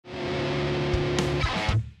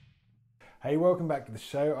Hey, welcome back to the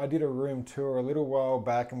show. I did a room tour a little while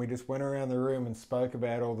back and we just went around the room and spoke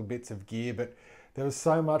about all the bits of gear, but there was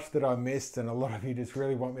so much that I missed and a lot of you just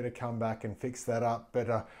really want me to come back and fix that up,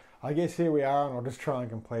 but I guess here we are and I'll just try and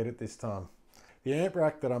complete it this time. The amp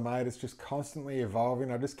rack that I made is just constantly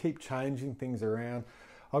evolving. I just keep changing things around.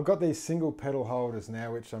 I've got these single pedal holders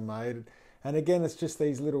now which I made, and again it's just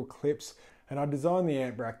these little clips, and I designed the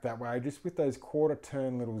amp rack that way just with those quarter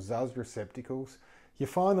turn little Zuzz receptacles. You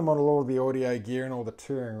find them on a lot of the audio gear and all the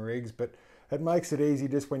touring rigs, but it makes it easy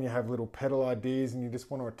just when you have little pedal ideas and you just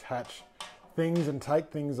want to attach things and take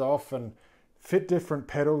things off and fit different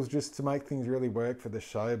pedals just to make things really work for the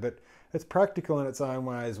show. But it's practical in its own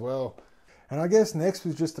way as well. And I guess next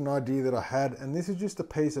was just an idea that I had, and this is just a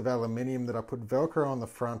piece of aluminium that I put Velcro on the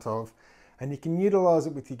front of, and you can utilize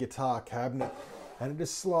it with your guitar cabinet, and it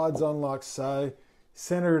just slides on like so,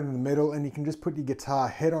 center it in the middle, and you can just put your guitar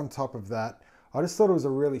head on top of that. I just thought it was a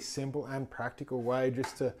really simple and practical way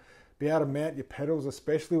just to be able to mount your pedals,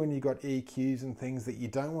 especially when you've got EQs and things that you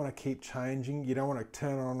don't want to keep changing. You don't want to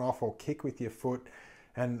turn on and off or kick with your foot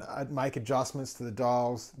and make adjustments to the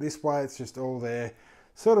dials. This way it's just all there,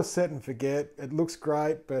 sort of set and forget. It looks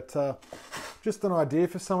great, but just an idea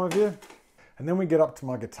for some of you. And then we get up to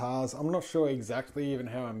my guitars. I'm not sure exactly even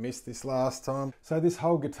how I missed this last time. So this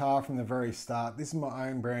whole guitar from the very start, this is my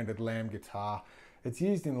own branded Lamb guitar. It's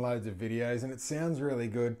used in loads of videos and it sounds really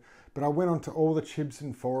good, but I went onto all the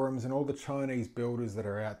Chibson forums and all the Chinese builders that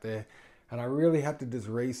are out there, and I really had to just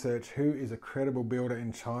research who is a credible builder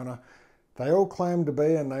in China. They all claim to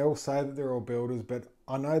be and they all say that they're all builders, but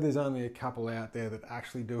I know there's only a couple out there that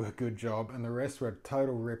actually do a good job and the rest were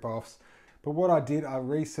total rip-offs. But what I did, I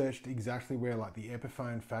researched exactly where like the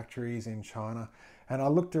Epiphone factory is in China, and I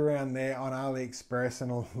looked around there on AliExpress and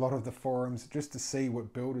a lot of the forums just to see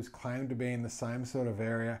what builders claim to be in the same sort of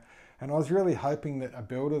area. And I was really hoping that a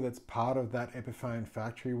builder that's part of that Epiphone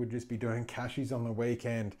factory would just be doing cashies on the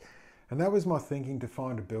weekend. And that was my thinking, to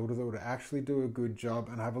find a builder that would actually do a good job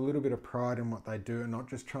and have a little bit of pride in what they do and not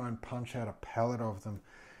just try and punch out a pallet of them.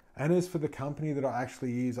 And as for the company that I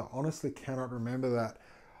actually use, I honestly cannot remember that.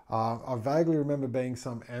 I vaguely remember being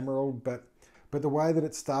some Emerald, but the way that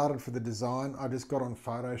it started for the design, I just got on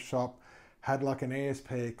Photoshop, had like an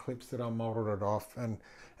ESP Eclipse that I modeled it off, and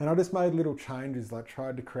I just made little changes, like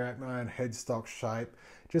tried to create my own headstock shape,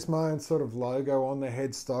 just my own sort of logo on the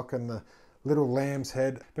headstock and the little lamb's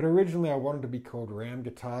head. But originally I wanted to be called Ram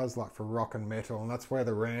Guitars, like for rock and metal, and that's where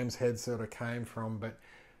the ram's head sort of came from. But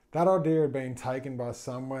that idea had been taken by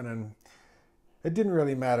someone and it didn't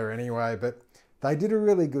really matter anyway, but they did a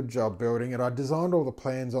really good job building it. I designed all the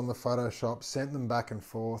plans on the Photoshop, sent them back and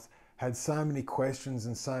forth, had so many questions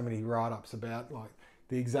and so many write-ups about like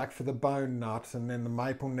the exact for the bone nut and then the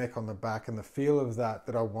maple neck on the back and the feel of that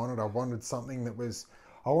I wanted. I wanted something that was,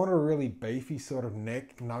 I wanted a really beefy sort of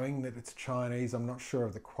neck, knowing that it's Chinese. I'm not sure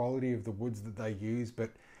of the quality of the woods that they use, but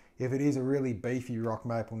if it is a really beefy rock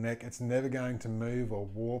maple neck, it's never going to move or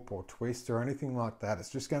warp or twist or anything like that. It's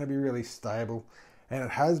just going to be really stable. And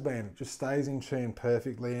it has been. It just stays in tune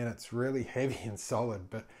perfectly and it's really heavy and solid,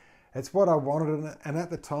 but it's what I wanted. And at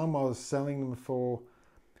the time I was selling them for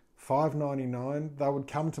 $5.99. They would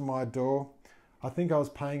come to my door. I think I was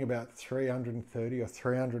paying about $330 or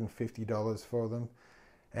 $350 for them.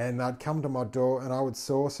 And they'd come to my door and I would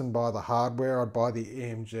source and buy the hardware. I'd buy the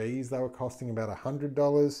EMGs. They were costing about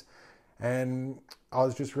 $100. And I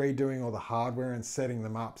was just redoing all the hardware and setting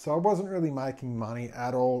them up. So I wasn't really making money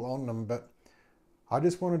at all on them, but I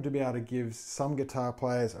just wanted to be able to give some guitar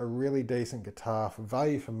players a really decent guitar for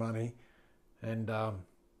value for money. And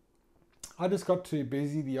I just got too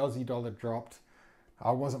busy. The Aussie dollar dropped.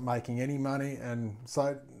 I wasn't making any money. And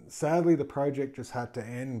so sadly the project just had to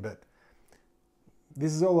end. But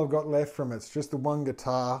this is all I've got left from it. It's just the one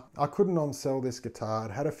guitar. I couldn't on-sell this guitar.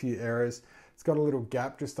 It had a few errors. It's got a little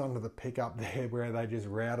gap just under the pickup there where they just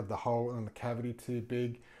routed the hole and the cavity too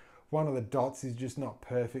big. One of the dots is just not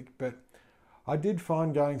perfect. But I did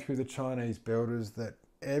find going through the Chinese builders that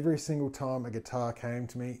every single time a guitar came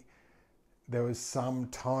to me, there was some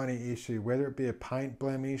tiny issue, whether it be a paint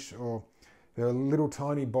blemish or there were little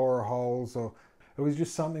tiny borer holes, or it was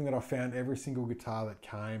just something that I found every single guitar that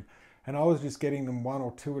came. And I was just getting them one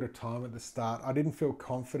or two at a time at the start. I didn't feel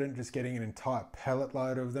confident just getting an entire pallet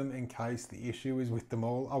load of them in case the issue was with them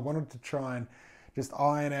all. I wanted to try and just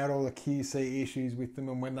iron out all the QC issues with them,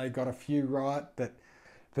 and when they got a few right,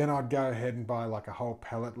 then I'd go ahead and buy like a whole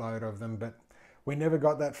pallet load of them. But we never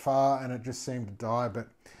got that far and it just seemed to die. But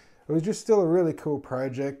it was just still a really cool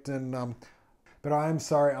project. And but I am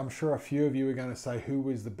sorry, I'm sure a few of you are going to say who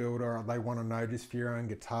was the builder, or they want to know just for your own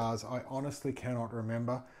guitars. I honestly cannot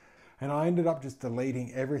remember. And I ended up just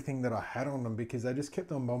deleting everything that I had on them because they just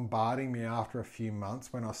kept on bombarding me after a few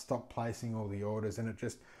months when I stopped placing all the orders, and it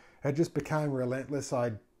just became relentless.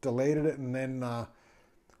 I deleted it, and then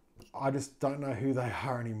I just don't know who they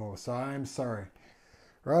are anymore, so I am sorry.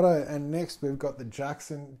 Righto, and next we've got the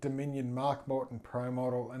Jackson Dominion Mark Morton Pro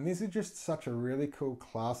model, and this is just such a really cool,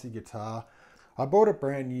 classy guitar. I bought it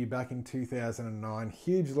brand new back in 2009,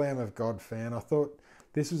 huge Lamb of God fan. I thought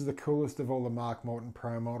this was the coolest of all the Mark Morton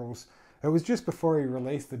Pro models. It was just before he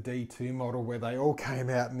released the D2 model where they all came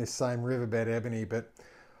out in this same riverbed ebony, but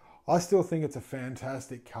I still think it's a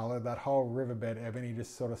fantastic colour. That whole riverbed ebony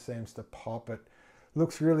just sort of seems to pop. It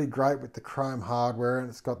looks really great with the chrome hardware, and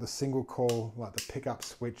it's got the single coil, like the pickup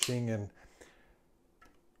switching, and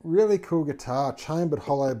really cool guitar, chambered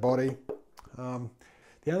hollow body.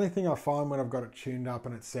 The only thing I find when I've got it tuned up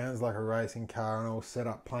and it sounds like a racing car and all set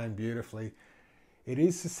up playing beautifully, it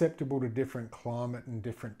is susceptible to different climate and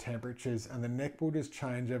different temperatures, and the neck will just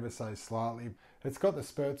change ever so slightly. It's got the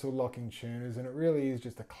Sperzel locking tuners, and it really is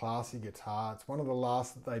just a classy guitar. It's one of the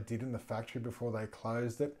last that they did in the factory before they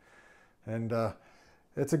closed it, and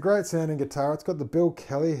it's a great sounding guitar. It's got the Bill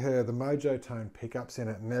Kelly the Mojo Tone pickups in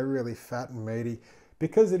it, and they're really fat and meaty.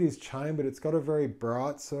 Because it is chambered, it's got a very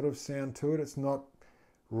bright sort of sound to it. It's not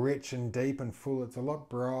rich and deep and full. It's a lot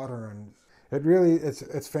brighter, and it really,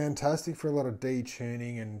 it's fantastic for a lot of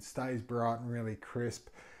detuning and stays bright and really crisp.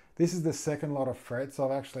 This is the second lot of frets.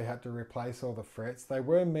 I've actually had to replace all the frets. They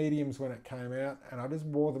were mediums when it came out, and I just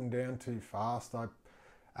wore them down too fast. I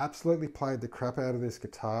absolutely played the crap out of this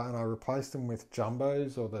guitar, and I replaced them with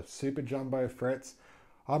jumbos or the super jumbo frets.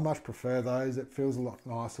 I much prefer those. It feels a lot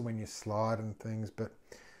nicer when you slide and things, but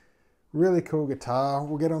really cool guitar.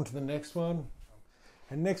 We'll get on to the next one.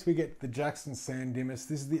 And next we get the Jackson San Dimas.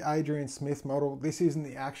 This is the Adrian Smith model. This isn't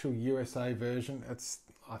the actual USA version.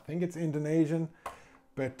 I think it's Indonesian,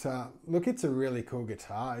 but look, it's a really cool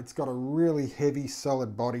guitar. It's got a really heavy,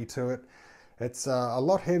 solid body to it. It's a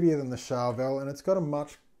lot heavier than the Charvel, and it's got a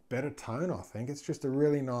much better tone, I think. It's just a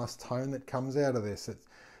really nice tone that comes out of this.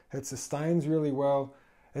 It sustains really well.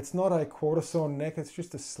 It's not a quarter sawn neck, it's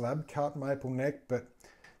just a slab cut maple neck, but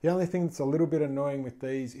the only thing that's a little bit annoying with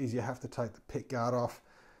these is you have to take the pick guard off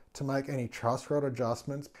to make any truss rod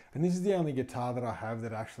adjustments. And this is the only guitar that I have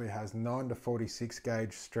that actually has 9 to 46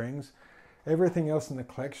 gauge strings. Everything else in the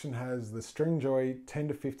collection has the StringJoy 10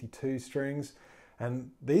 to 52 strings. And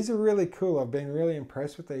these are really cool. I've been really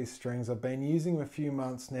impressed with these strings. I've been using them a few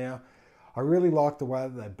months now. I really like the way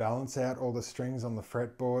that they balance out all the strings on the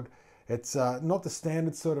fretboard. It's not the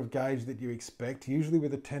standard sort of gauge that you expect. Usually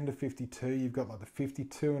with a 10 to 52, you've got like the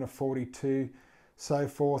 52 and a 42, so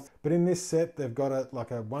forth. But in this set, they've got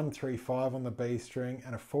like a 135 on the B string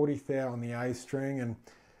and a 40 thou on the A string. And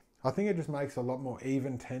I think it just makes a lot more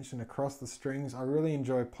even tension across the strings. I really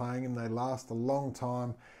enjoy playing them. They last a long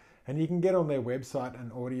time. And you can get on their website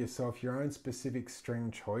and order yourself your own specific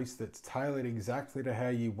string choice that's tailored exactly to how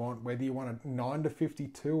you want, whether you want a 9 to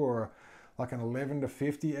 52 or like an 11 to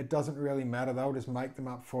 50, it doesn't really matter. They'll just make them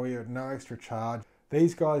up for you at no extra charge.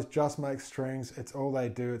 These guys just make strings. It's all they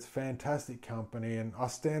do. It's fantastic company, and I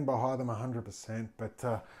stand behind them 100%.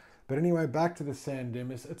 But anyway, back to the San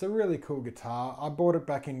Dimas. It's a really cool guitar. I bought it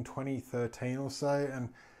back in 2013 or so, and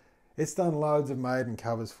it's done loads of maiden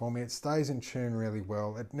covers for me. It stays in tune really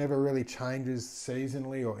well. It never really changes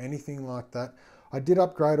seasonally or anything like that. I did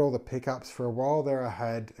upgrade all the pickups. For a while there I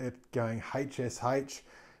had it going HSH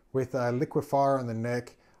with a liquefier on the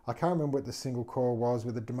neck. I can't remember what the single coil was,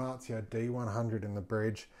 with a Damasio D100 in the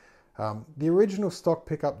bridge. The original stock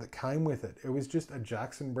pickup that came with it, it was just a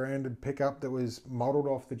Jackson branded pickup that was modelled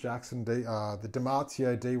off the the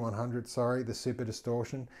Damasio D100, sorry, the Super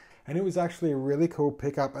Distortion. And it was actually a really cool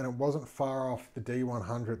pickup, and it wasn't far off the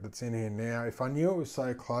D100 that's in here now. If I knew it was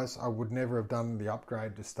so close, I would never have done the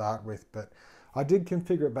upgrade to start with, but I did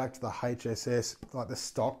configure it back to the HSS, like the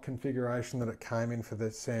stock configuration that it came in for the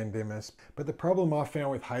San Dimas. But the problem I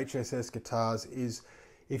found with HSS guitars is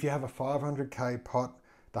if you have a 500k pot,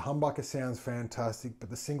 the humbucker sounds fantastic, but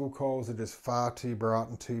the single coils are just far too bright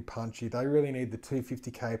and too punchy. They really need the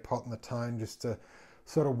 250k pot and the tone just to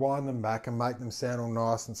sort of wind them back and make them sound all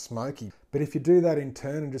nice and smoky. But if you do that in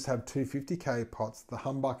turn and just have 250k pots, the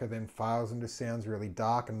humbucker then fails and just sounds really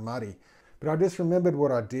dark and muddy. But I just remembered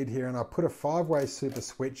what I did here, and I put a 5-way super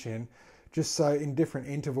switch in, just so in different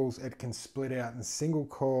intervals it can split out and single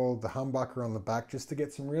coil the humbucker on the back just to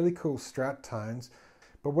get some really cool strat tones.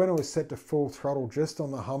 But when it was set to full throttle just on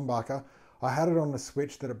the humbucker, I had it on the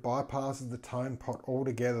switch that it bypasses the tone pot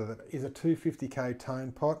altogether. That is a 250k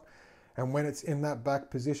tone pot, And when it's in that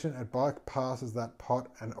back position, it bypasses that pot,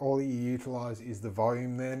 and all you utilize is the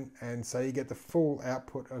volume then, and so you get the full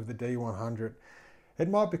output of the D100. It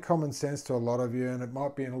might be common sense to a lot of you, and it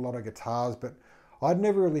might be in a lot of guitars, but I'd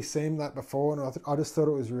never really seen that before, and I just thought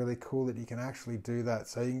it was really cool that you can actually do that.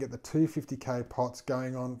 So you can get the 250k pots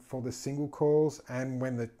going on for the single coils, and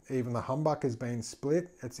when even the humbucker has been split,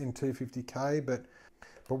 it's in 250k, but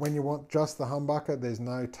when you want just the humbucker, there's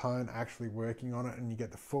no tone actually working on it, and you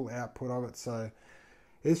get the full output of it. So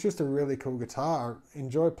it's just a really cool guitar. I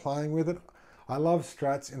enjoy playing with it. I love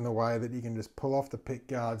Strats in the way that you can just pull off the pick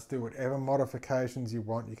guards, do whatever modifications you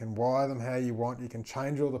want. You can wire them how you want. You can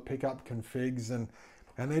change all the pickup configs, and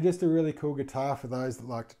they're just a really cool guitar for those that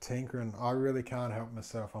like to tinker, and I really can't help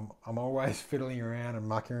myself. I'm always fiddling around and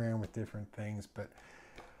mucking around with different things, but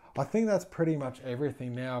I think that's pretty much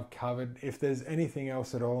everything now I've covered. If there's anything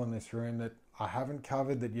else at all in this room that I haven't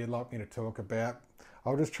covered that you'd like me to talk about,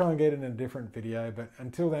 I'll just try and get it in a different video. But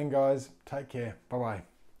until then, guys, take care. Bye-bye.